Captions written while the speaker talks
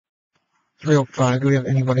305, do we have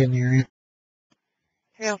anybody in the area?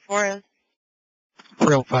 304 is.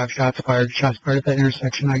 305, shots fired at that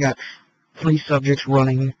intersection. I got 3 subjects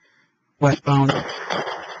running westbound.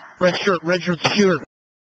 Red shirt secure.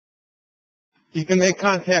 You can make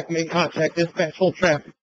contact, dispatch, full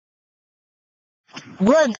traffic.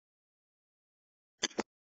 Red!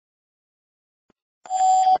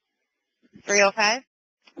 305?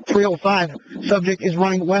 305, subject is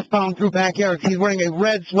running westbound through backyards. He's wearing a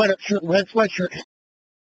red sweatshirt.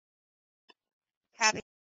 Copy.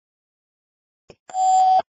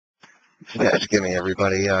 Dispatch, give me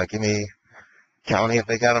everybody. Give me county if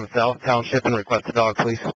they got them south, township, and request a dog,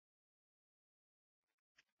 please.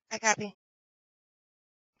 I copy.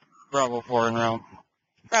 Bravo 4 en route.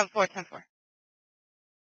 Bravo 4, 10-4.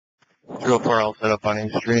 304, I'll set up on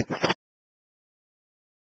East Street.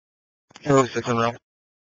 306 en route.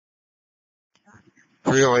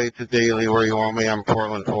 308 to Daly, where you want me? I'm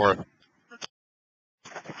Portland 4.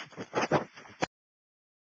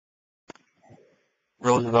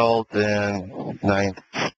 Roosevelt and 9th.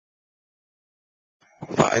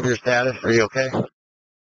 5, your status, are you okay?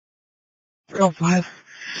 305,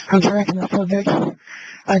 I'm tracking the subject.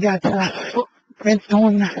 I got footprints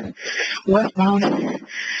going westbound to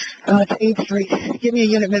 8th Street. Give me a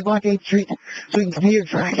unit mid-block 8th Street so we can continue your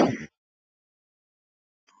track.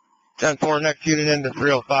 10-4, next unit into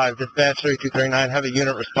 305. Dispatch 3239, have a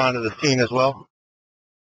unit respond to the scene as well.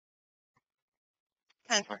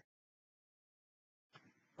 10-4.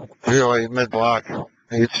 308 mid-block,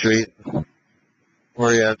 8th Street. Where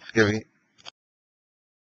are you at, Skivvy?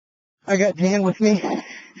 I got Dan with me.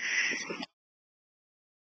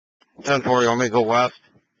 10-4, you want me to go west?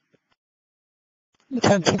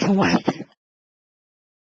 10-6 west.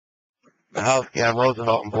 The house cam,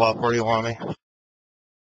 Roosevelt and Bluff, where do you want me?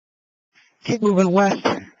 Keep moving west.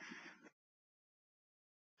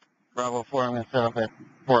 Bravo 4, I'm going to set up at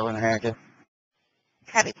Portland Hackett.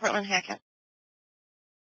 Copy, Portland Hackett.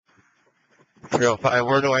 305,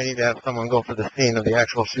 where do I need to have someone go for the scene of the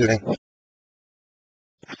actual shooting?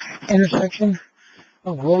 Intersection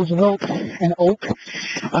of Roosevelt and Oak.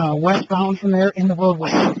 Westbound from there in the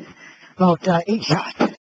roadway. About 8 shots.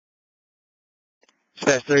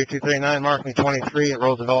 Dispatch 3239, mark me 23 at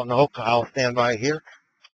Roosevelt and Oak. I'll stand by here.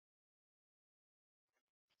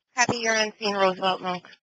 Copy, you're on scene, Roosevelt and Oak.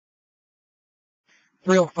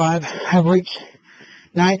 305, I've reached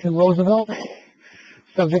 9th and Roosevelt.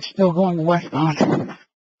 Subject still going westbound. 9th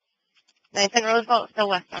and Roosevelt, still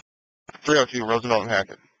westbound. 302, Roosevelt and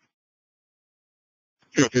Hackett.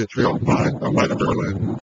 302, 305, I'm by the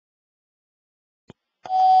Berlin.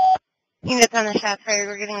 Units on the shots fired.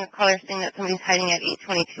 We're getting a caller saying that somebody's hiding at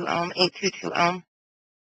 822 Elm, 822 Elm.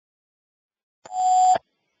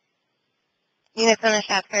 Units on the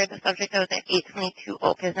shots fired. The subject that was at 822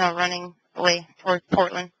 Oak is now running away towards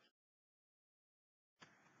Portland.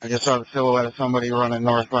 I just saw the silhouette of somebody running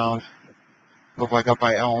northbound. Looked like up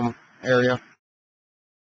by Elm area.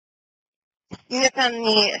 Units on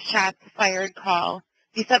the shots fired call.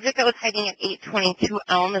 The subject that was hiding at 822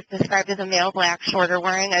 Elm is described as a male black shorter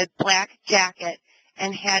wearing a black jacket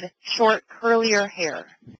and had short, curlier hair.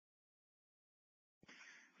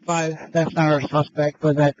 5, that's not our suspect,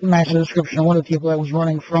 but that matches the description of one of the people that was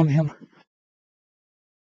running from him.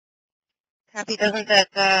 Copy, doesn't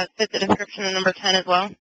that fit the description of number 10 as well?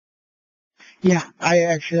 Yeah,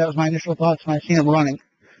 that was my initial thoughts when I seen him running.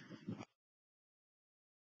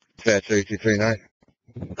 Dispatch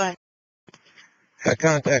 3239. Go ahead. Had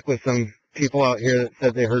contact with some people out here that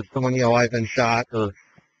said they heard someone yell, "I've been shot," or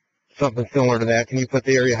something similar to that. Can you put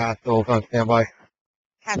the area hospitals on standby?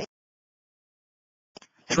 Copy.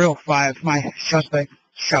 305, my suspect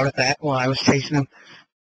shouted that while I was chasing him.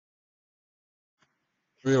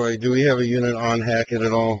 308, do we have a unit on Hackett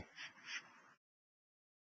at all?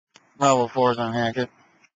 Bravo 4 is on Hackett.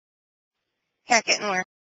 Hackett and where?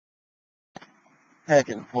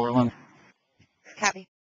 Hackett in Portland. Copy.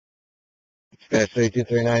 Dispatch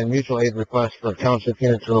 3239, mutual aid request for a township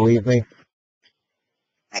unit to relieve me.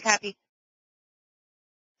 I copy.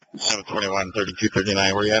 721,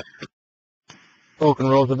 3239, where you at? Oak and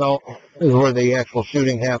Roosevelt is where the actual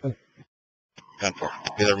shooting happened.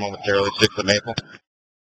 10-4. Be there momentarily. 6 at Maple.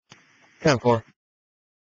 10-4.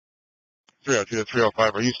 302 to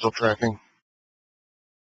 305. Are you still tracking?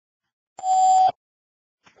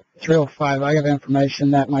 305, I have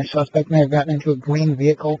information that my suspect may have gotten into a green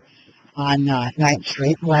vehicle on 9th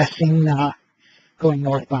Street, last seen going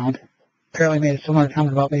northbound. Apparently made a similar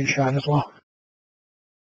comment about being shot as well.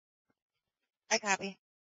 I copy.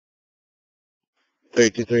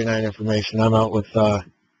 3239 information. I'm out with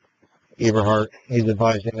Eberhardt. He's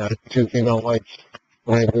advising 2 female whites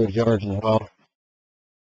That includes yours as well.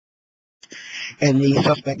 And the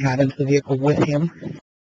suspect got into the vehicle with him.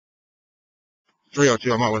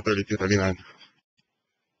 302, I'm out with 3239.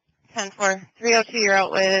 10-4. 302, you're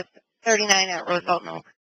out with 39 at Roosevelt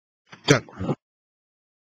Milk. 10-4.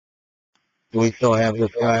 Do we still have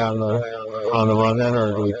this guy on the run then,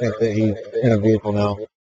 or do we think that he's in a vehicle now?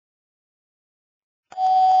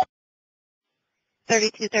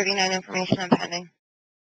 3239 information on pending.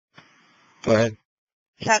 Go ahead.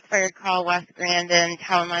 Shots fired call West Grandin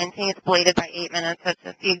town line saying it's bladed by 8 minutes. That's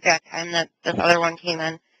just the exact time that this other one came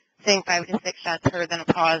in. Saying 5 to 6 shots heard, then a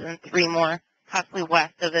pause, and 3 more, possibly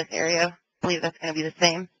west of this area. I believe that's going to be the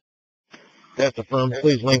same. That's affirmed.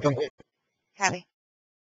 Please link them. Copy.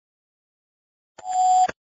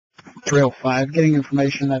 305, getting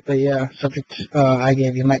information that the subject I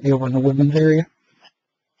gave you might be over in the Woodlands area.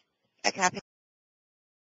 I copy.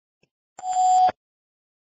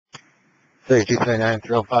 3239,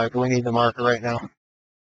 305. Do we need the marker right now?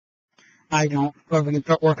 I don't. But we can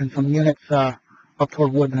start working some units up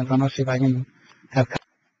toward Woodlands. I'm going to see if I can have...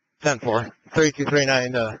 10-4.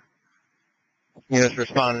 3239, units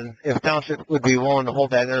responding. If Township would be willing to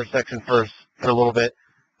hold that intersection for a little bit,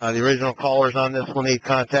 the original callers on this will need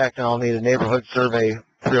contact, and I'll need a neighborhood survey,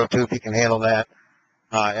 302, if you can handle that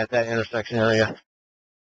at that intersection area.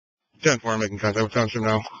 10-4, making contact with Township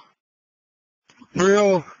now.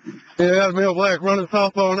 30, yeah, got a male black running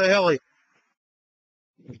southbound alley.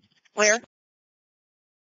 Where?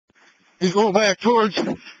 He's going back towards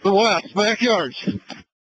the west, backyards.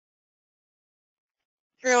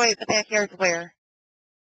 308, the backyard's where?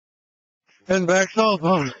 And back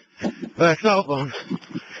southbound. Back southbound.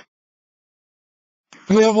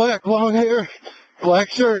 Male black, long hair,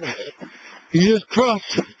 black shirt. He just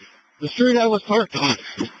crossed the street I was parked on.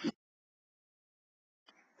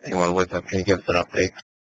 Anyone with him, can you give us an update?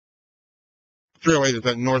 308 is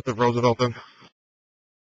that north of Roosevelt then?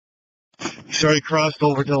 He's already crossed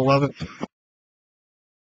over to 11th.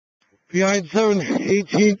 Behind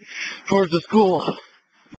 718 towards the school.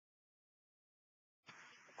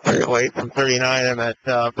 308 from 39, I'm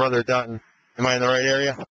at Brother Dutton. Am I in the right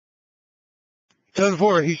area?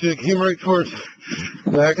 10-4, he should came right towards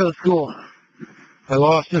the back of the school. I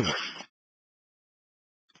lost him.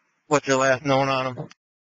 What's your last known on him?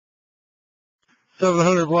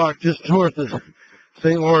 700 block, just north of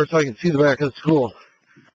St. Lawrence. I can see the back of the school.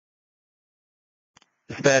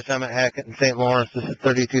 Dispatch, I'm at Hackett in St. Lawrence. This is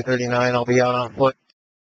 3239. I'll be out on foot.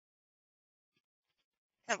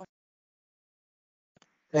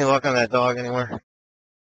 Any luck on that dog anywhere?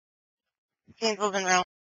 James moving around.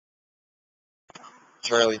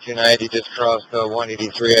 Charlie 290 just crossed the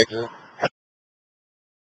 183 exit.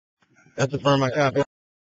 That's a firm I copy.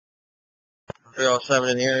 307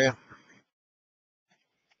 in the area.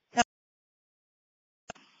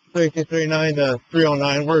 3239 to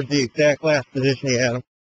 309. Where's the exact last position he had him?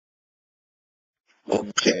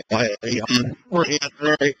 Okay. Where he at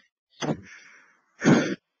 308?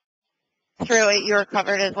 308, you were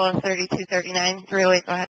covered as well as 3239. 308,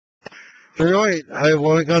 go ahead. 308. I have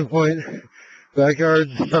one at gunpoint. Backyard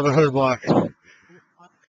 700 block.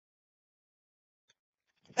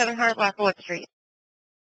 700 block of what street?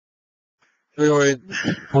 308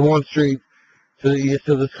 on one street to the east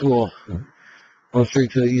of the school. One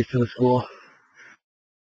street to the east of the school.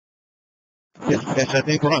 Yes, I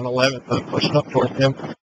think we're on 11th. I'm pushing up towards him.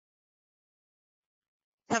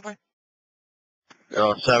 10-4.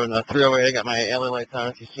 07, 308. I got my alley lights on.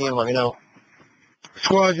 If you see him, let me know.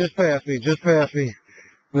 Squad just passed me. Just passed me.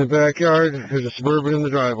 In the backyard, there's a Suburban in the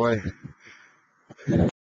driveway.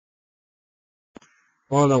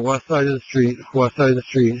 On the west side of the street. West side of the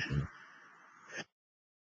street.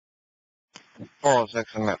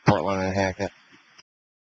 406, I'm at Portland and Hackett.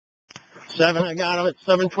 7, I got him at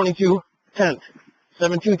 722 10th.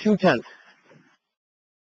 722 10th.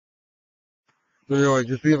 308,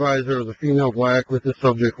 just be advised there was a female black with the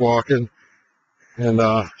subject walking, and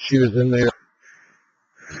she was in there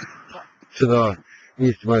to the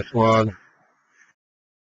east of my squad.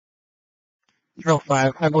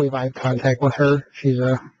 305, I believe I had contact with her. She's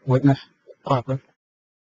a witness. Proper.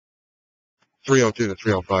 302 to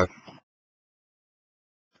 305.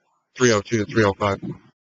 302 to 305.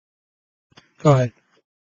 Go ahead.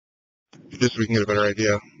 Just so we can get a better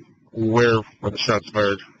idea, where were the shots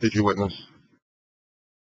fired did you witness?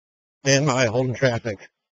 And my holding traffic.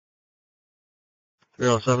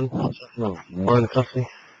 307. No, more in the custody.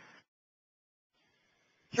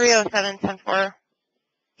 307, 10-4.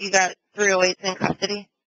 You got 308 in custody.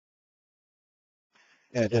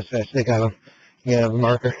 Yeah, just I think I have a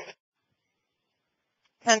marker.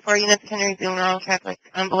 10-4 units can resume normal traffic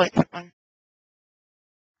on bullet check 1.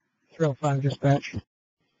 305 dispatch.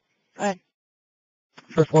 Go ahead.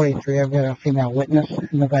 For 43, I've got a female witness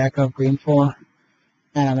in the back of Green 4.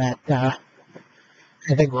 And I'm at, I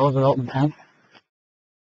think Roosevelt and 10th.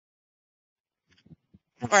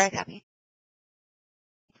 10-4, I copy.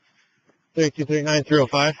 3239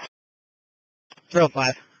 305.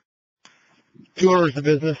 305. 2 orders of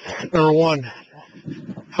business. Number 1,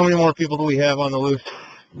 how many more people do we have on the loose?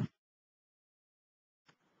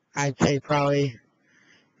 I'd say probably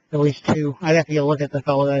at least 2. I'd have to get a look at the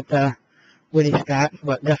fellow that, Whitty Scott,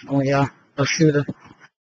 but definitely, our shooter.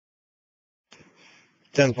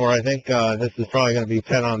 10-4, I think this is probably going to be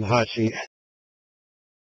 10 on the hot sheet.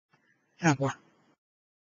 10-4.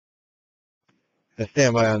 I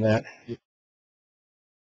stand by on that.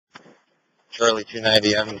 Charlie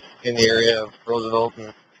 290, I'm in the area of Roosevelt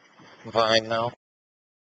and Vine now.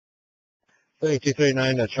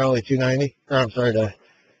 3239 to Charlie 290, or I'm sorry,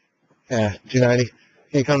 290.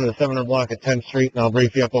 Can you come to the 700 block at 10th Street and I'll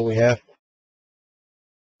brief you up what we have?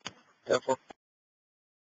 10-4.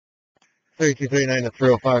 3239 to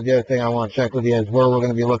 305. The other thing I want to check with you is where we're going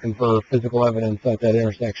to be looking for physical evidence at that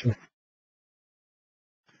intersection.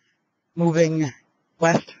 Moving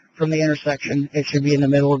west from the intersection, it should be in the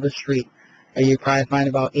middle of the street. You probably find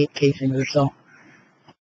about 8 casings or so.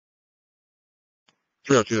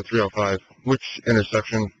 302 to 305. Which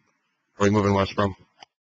intersection are we moving west from?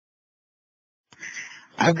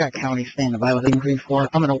 I've got county standing by with Green 4.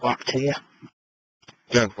 I'm going to walk to you.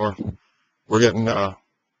 10-4. We're getting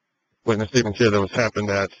witness statements here that was happened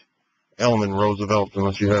at Elm and Roosevelt,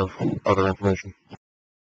 unless you have other information.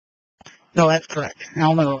 No, that's correct.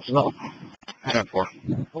 Elman Roosevelt. 10-4.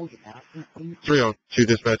 302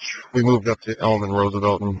 dispatch. We moved up to Elm and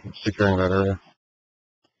Roosevelt and securing that area.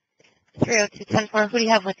 302, 10-4, who do you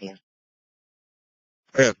have with you?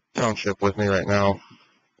 I have Township with me right now.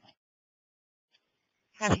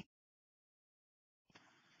 Copy.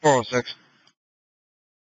 406.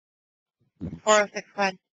 406, go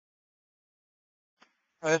ahead.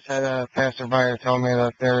 I just had a passerby tell me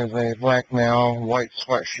that there is a black male, white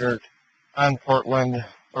sweatshirt on Portland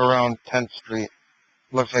around 10th Street.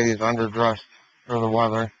 Looks like he's underdressed for the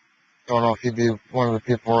weather. Don't know if he'd be one of the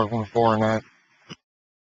people we're looking for or not.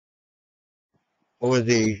 What was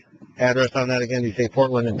the address on that again? Did you say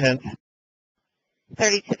Portland and 10th?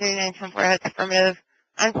 3239, 10-4, that's affirmative.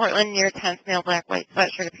 On Portland near 10th, male black white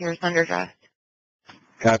sweatshirt appears underdressed.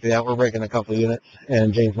 Copy that. We're breaking a couple of units,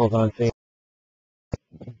 and James was on scene.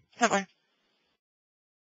 10-4.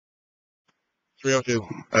 302.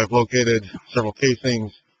 I've located several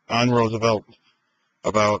casings on Roosevelt,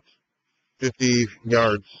 about 50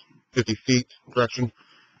 yards, 50 feet, correction,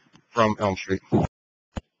 from Elm Street.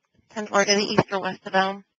 10-4 to the east or west of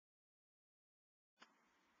Elm.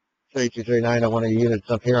 3239, I want a units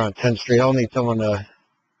up here on 10th Street. I'll need someone to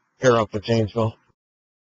pair up with Janesville.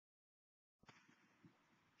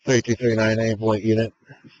 3239, ambulance unit,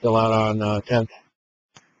 still out on 10th.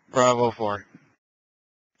 Bravo 4.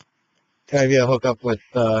 Can I have you hook up with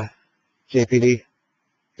JPD?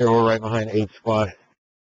 Here, we're right behind 8th squad.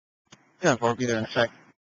 10-4, be there in a sec.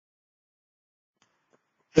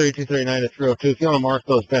 3239 to 302. If you want to mark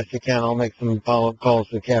those best you can, I'll make some follow-up calls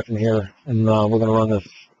to the captain here, and we're going to run this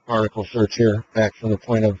article search here back from the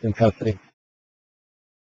point of in custody.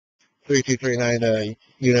 3239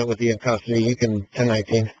 unit with the in custody. You can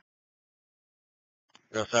 1019.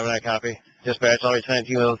 07, I copy. Dispatch, always sent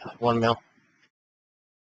you with 1 mil.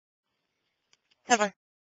 10-4.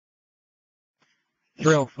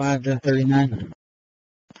 305 to 39.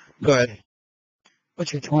 Go ahead.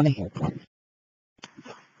 What's your 20?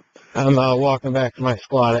 I'm walking back to my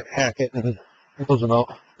squad at Hackett and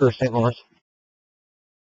Roosevelt for St. Lawrence.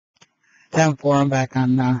 10-4, I'm back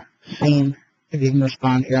on scene. If you can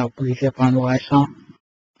respond here, I'll brief you up on what I saw.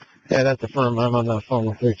 Yeah, that's affirmed. I'm on the phone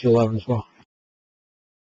with 3211 as well.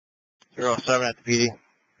 07 at the PD.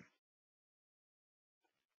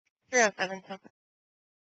 307, 10-4.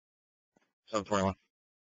 721.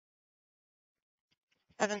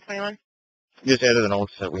 721. Just added the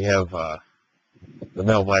notes that we have the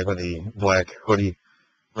male black with the black hoodie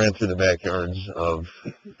ran through the backyards of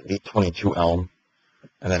 822 Elm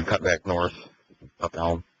and then cut back north up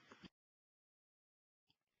Elm.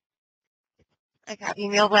 I copy.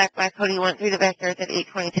 Male black hoodie went through the backyards at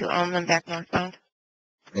 822 Elm, then back northbound.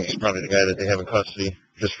 He's probably the guy that they have in custody,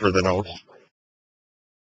 just for the notes.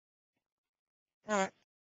 All right.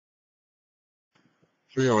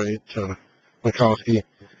 308 to Mikowski.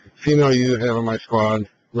 Female you have in my squad.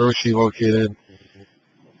 Where was she located?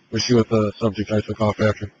 Was she with the subject I took off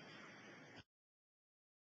after?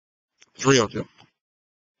 302.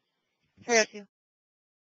 302.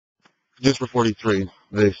 just for 43.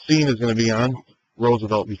 The scene is going to be on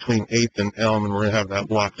Roosevelt between 8th and Elm, and we're going to have that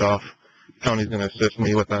blocked off. County's going to assist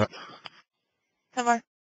me with that. Somewhere.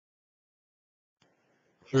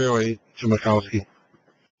 308 to Mikowski.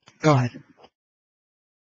 Go ahead.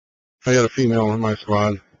 I got a female in my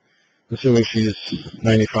squad. Assuming she's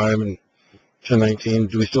 95 and 1019.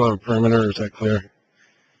 Do we still have a perimeter, or is that clear?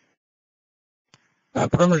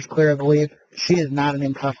 Perimeter's clear, I believe. She is not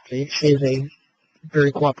in custody. She is a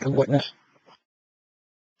very cooperative witness.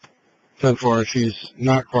 10-4, she's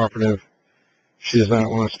not cooperative. She does not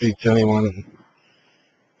want to speak to anyone.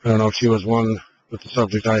 I don't know if she was one with the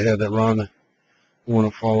subject I had that run, who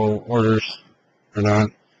want to follow orders or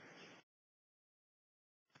not.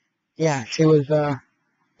 Yeah, she was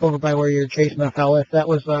over by where you're chasing the fella. If that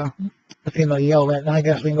was the female you yelled at, then I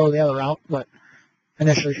guess we can go the other route, but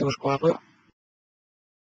initially she was cooperative.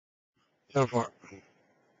 10-4.